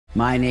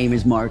My name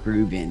is Mark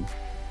Rubin,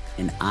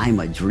 and I'm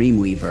a dream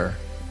weaver.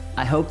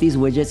 I hope these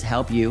widgets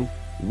help you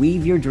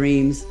weave your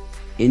dreams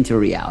into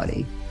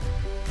reality.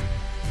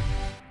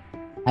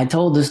 I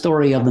told the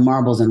story of the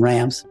marbles and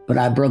ramps, but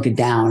I broke it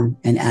down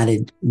and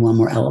added one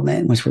more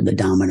element, which were the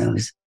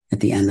dominoes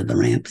at the end of the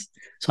ramps.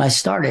 So I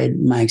started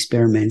my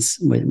experiments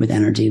with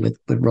energy, with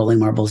rolling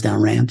marbles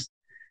down ramps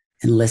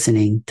and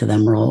listening to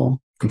them roll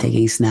and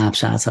taking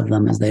snapshots of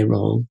them as they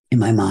rolled in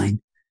my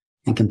mind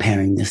and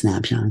comparing the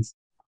snapshots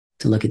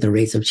to look at the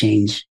rates of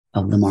change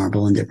of the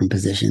marble in different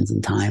positions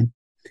in time.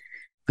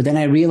 But then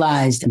I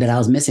realized that I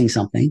was missing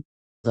something,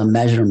 a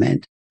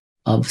measurement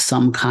of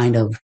some kind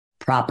of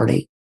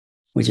property,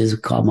 which is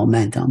called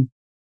momentum.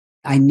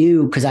 I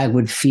knew, because I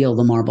would feel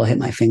the marble hit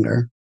my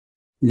finger,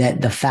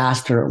 that the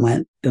faster it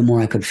went, the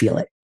more I could feel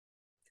it.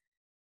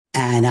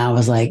 And I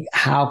was like,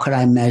 how could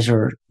I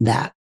measure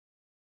that?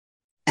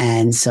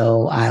 And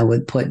so I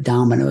would put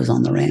dominoes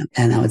on the ramp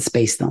and I would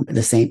space them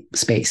the same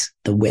space,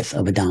 the width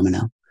of a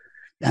domino.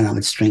 And I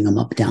would string them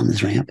up down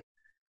this ramp.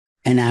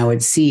 And I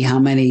would see how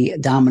many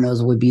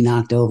dominoes would be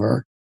knocked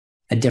over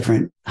at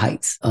different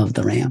heights of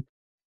the ramp.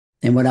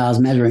 And what I was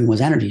measuring was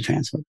energy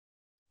transfer,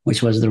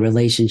 which was the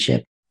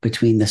relationship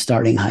between the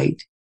starting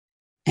height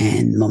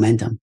and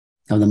momentum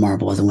of the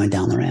marble as it went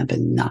down the ramp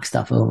and knocked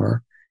stuff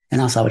over.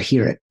 And also I would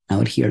hear it. I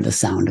would hear the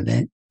sound of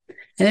it.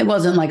 And it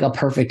wasn't like a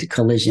perfect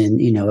collision.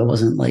 It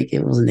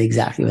wasn't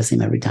exactly the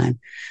same every time,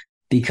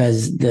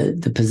 because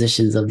the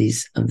positions of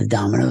the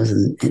dominoes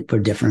were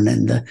different,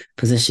 and the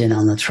position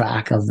on the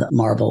track of the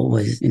marble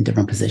was in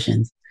different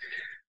positions.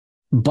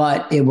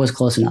 But it was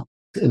close enough.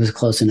 It was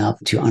close enough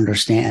to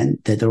understand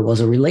that there was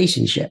a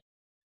relationship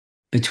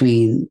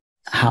between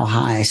how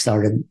high I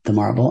started the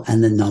marble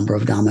and the number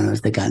of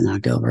dominoes that got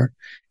knocked over.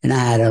 And I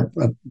had a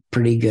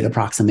pretty good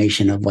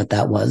approximation of what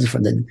that was for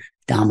the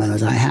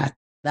dominoes I had.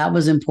 That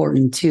was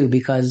important too,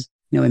 because,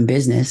 in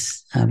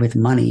business with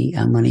money,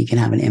 money can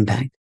have an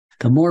impact.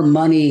 The more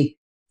money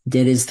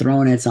that is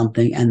thrown at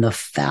something and the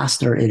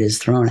faster it is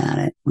thrown at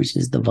it, which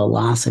is the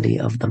velocity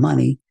of the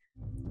money,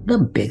 the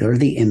bigger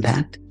the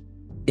impact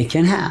it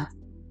can have.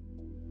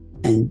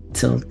 And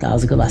so that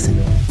was a good lesson.